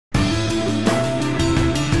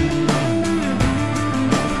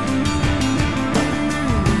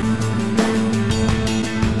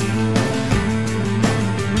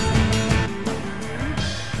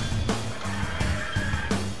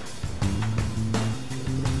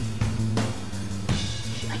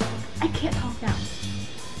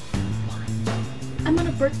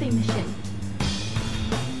birthday mission.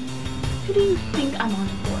 Who do you think I'm on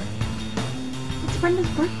it for? It's Brenda's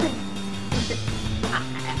birthday. Listen,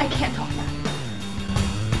 I can't talk now.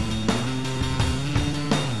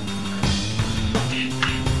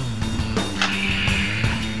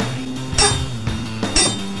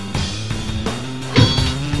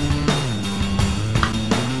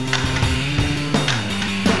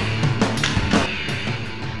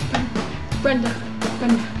 Brenda,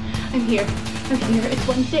 I'm here. It's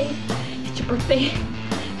Wednesday, it's your birthday,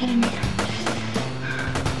 and I'm here.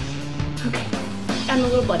 Okay, I'm a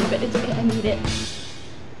little bloody, but it's okay, I need it.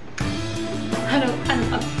 I'm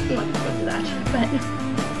not gonna go to that, but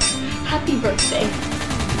happy birthday.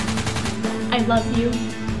 I love you.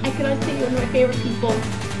 I cannot say you're one of my favorite people,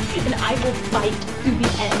 and I will fight through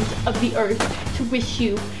the end of the earth to wish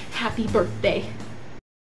you happy birthday.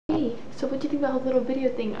 Hey, so what do you think about the little video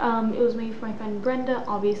thing? It was made for my friend Brenda,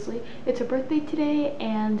 obviously. It's her birthday today,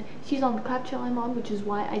 and she's on the clap channel I'm on, which is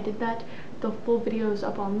why I did that. The full video is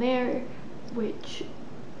up on there, which,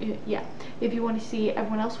 yeah. If you want to see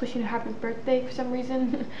everyone else wishing a happy birthday for some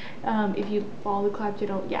reason, if you follow the clap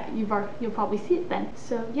channel, yeah, you'll probably see it then.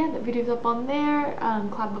 So yeah, the video's up on there.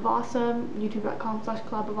 Collab of Awesome,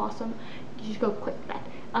 youtube.com/collab of awesome. You just go click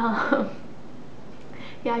that.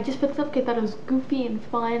 Yeah, I just put this up because I thought it was goofy and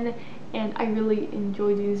fun, and I really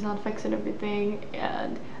enjoyed doing sound effects and everything,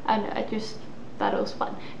 and I just thought it was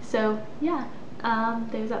fun. So yeah,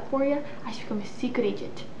 there's that for you. I should become a secret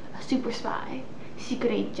agent, a super spy,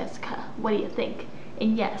 secret agent Jessica. What do you think?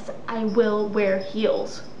 And yes, I will wear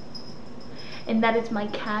heels. And that is my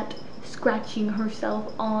cat scratching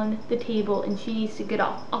herself on the table, and she needs to get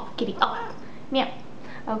off. Off, kitty, off. Meow.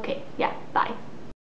 Okay, yeah, bye.